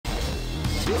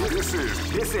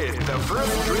This is the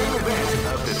first dream event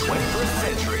of the 21st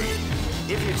century.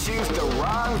 If you choose the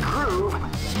wrong groove,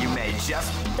 you may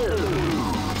just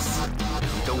lose.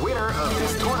 The winner of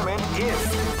this tournament is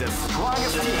the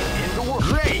strongest team in the world.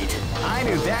 Great! I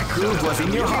knew that groove was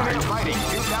in your heart. Fighting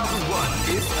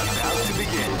 2001 is about to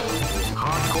begin.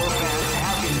 Hardcore fans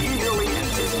have been eagerly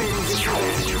anticipating this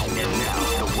event, and now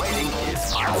the waiting is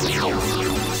on.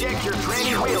 Check your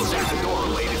training wheels at the door,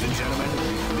 ladies and gentlemen.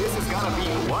 This is gonna be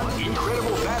one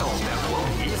incredible battle that won't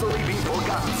easily be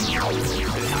forgotten.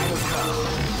 The time has come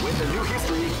when the new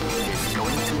history is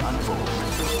going to unfold.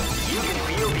 You can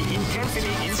feel the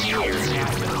intensity in the air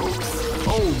as the hopes.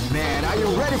 Oh man, are you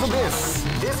ready for this?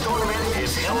 This tournament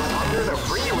is held under the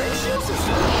free ratio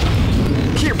system.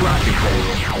 Keep rocking,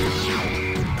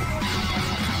 baby.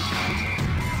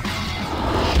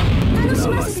 楽し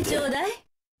ませてちょうだい。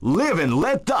 Live and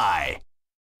let die.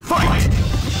 Fight!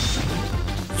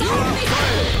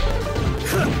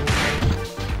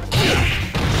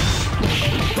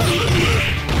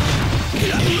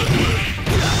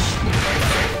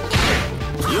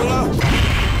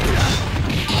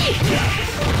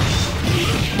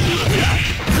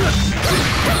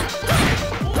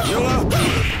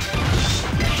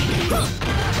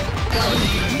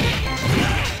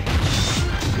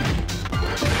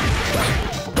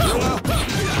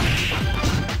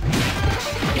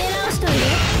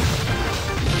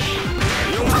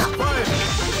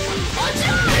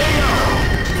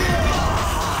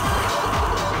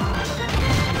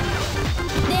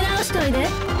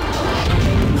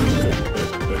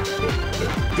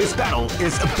 This battle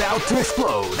is about to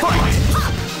explode. Fight!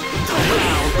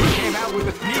 Wow, they came out with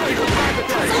a sneaky surprise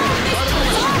attack.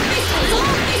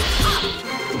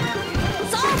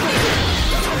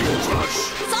 Tiger Crush!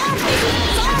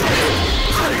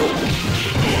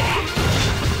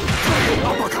 Tiger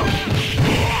Uppercut!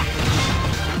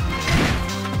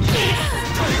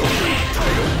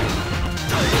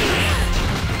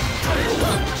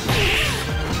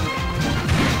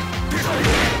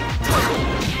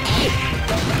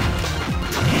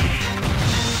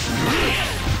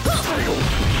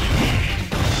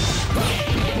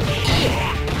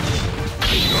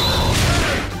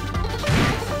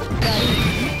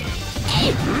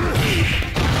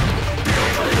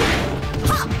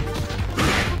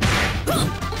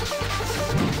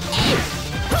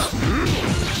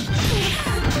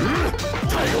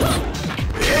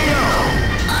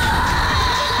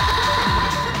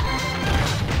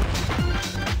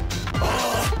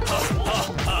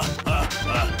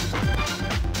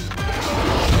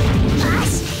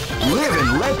 Live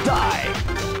and let die.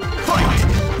 Fight!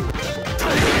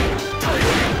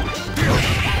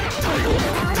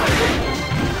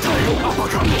 Tiger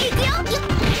Uppercut!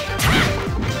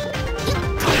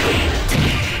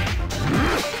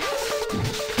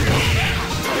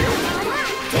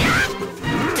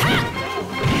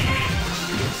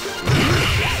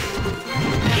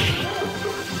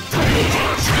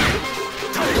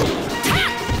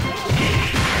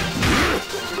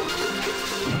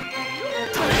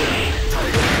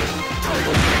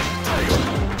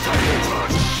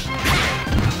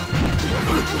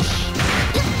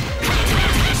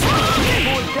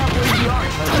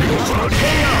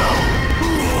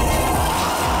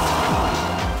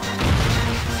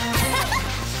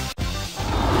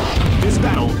 This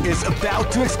battle is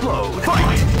about to explode.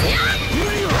 Fight!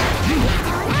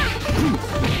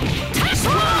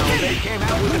 Wow, they came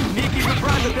out with a sneaky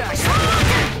surprise attack.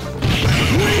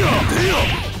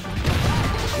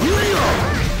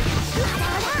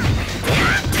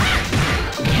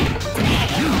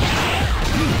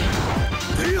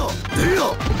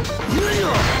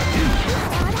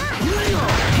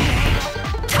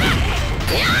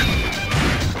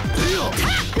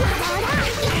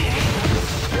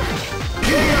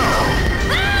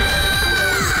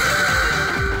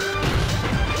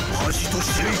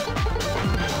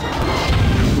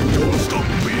 Don't stop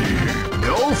me!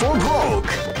 Go for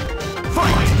broke!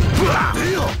 Fight!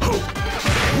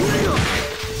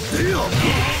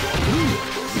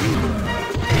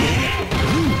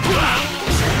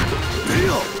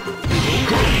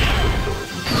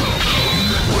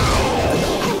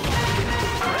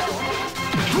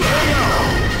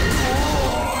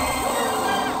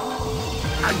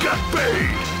 I got paid!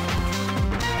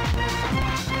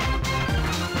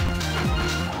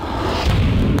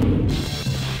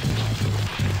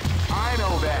 I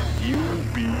know that you'll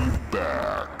be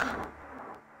back.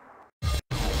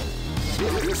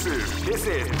 This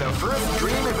is the first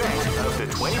dream event of the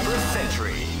 21st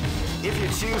century. If you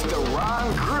choose the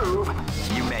wrong groove,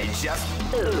 you may just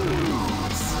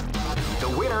lose. The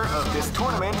winner of this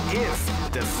tournament is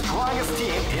the strongest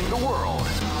team in the world.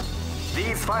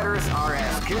 These fighters are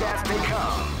as good as they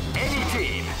come. Any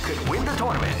team could win the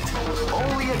tournament.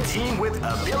 Only a team with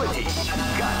ability,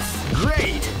 guts.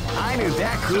 Great! I knew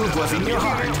that groove was in your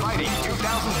heart. Fighting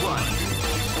 2001.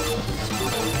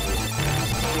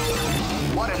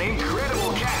 What an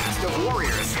incredible cast of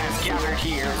warriors has gathered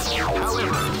here.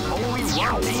 However, only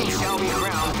one team shall be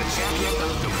crowned the champion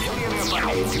of the Millionaire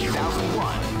Fighting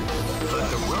 2001. But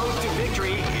the road to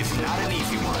victory is not an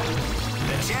easy one.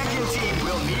 The champion team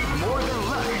will need more than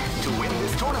luck to win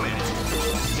this tournament.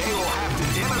 They will have to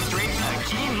demonstrate a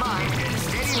keen mind and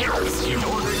steady nerves in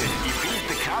order to defeat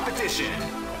the competition.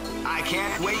 I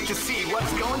can't wait to see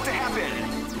what's going to happen.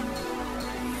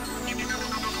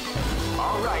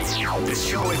 Alright, the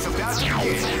show is about to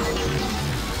begin.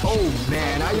 Oh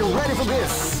man, are you ready for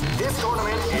this? This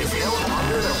tournament is held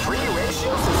under the free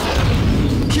ratio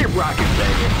system. Keep rocking,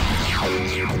 baby.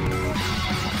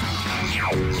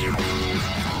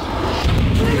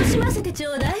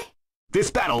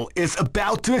 This battle is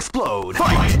about to explode.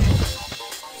 Fight!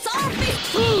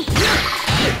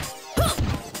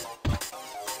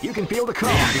 You can feel the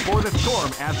calm before the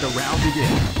storm as the round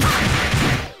begins.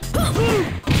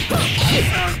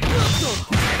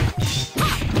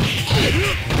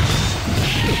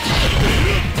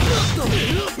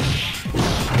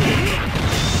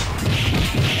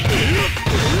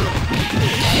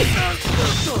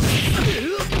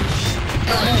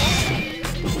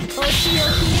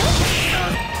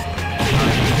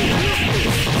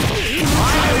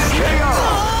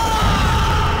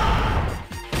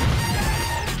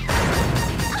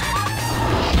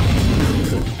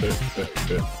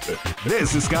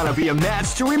 This is gonna be a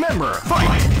match to remember.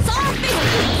 Fight!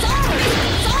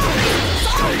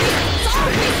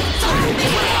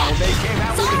 Wow, they came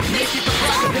out with a sneaky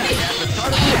surprise attack at the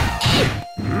start of the round.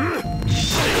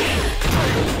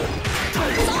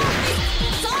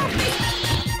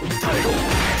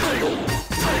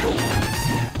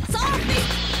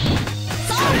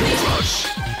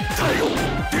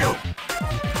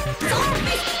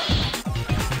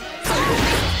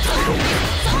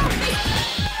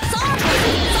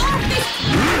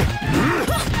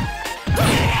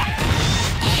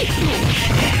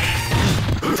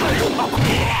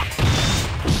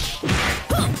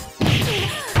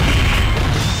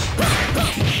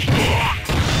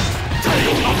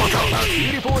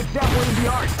 Beautiful example in the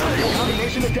art of the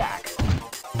combination attack.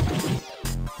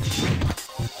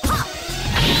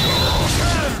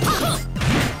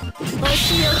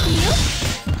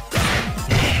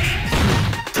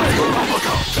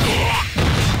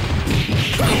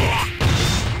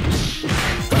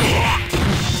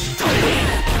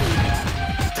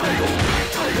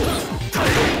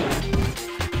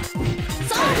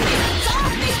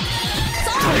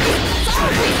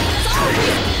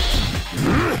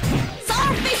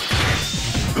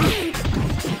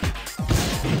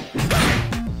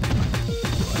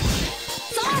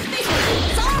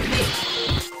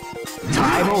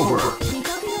 Time over.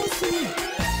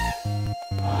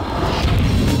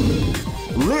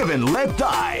 Live and let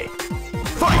die.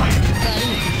 Fight!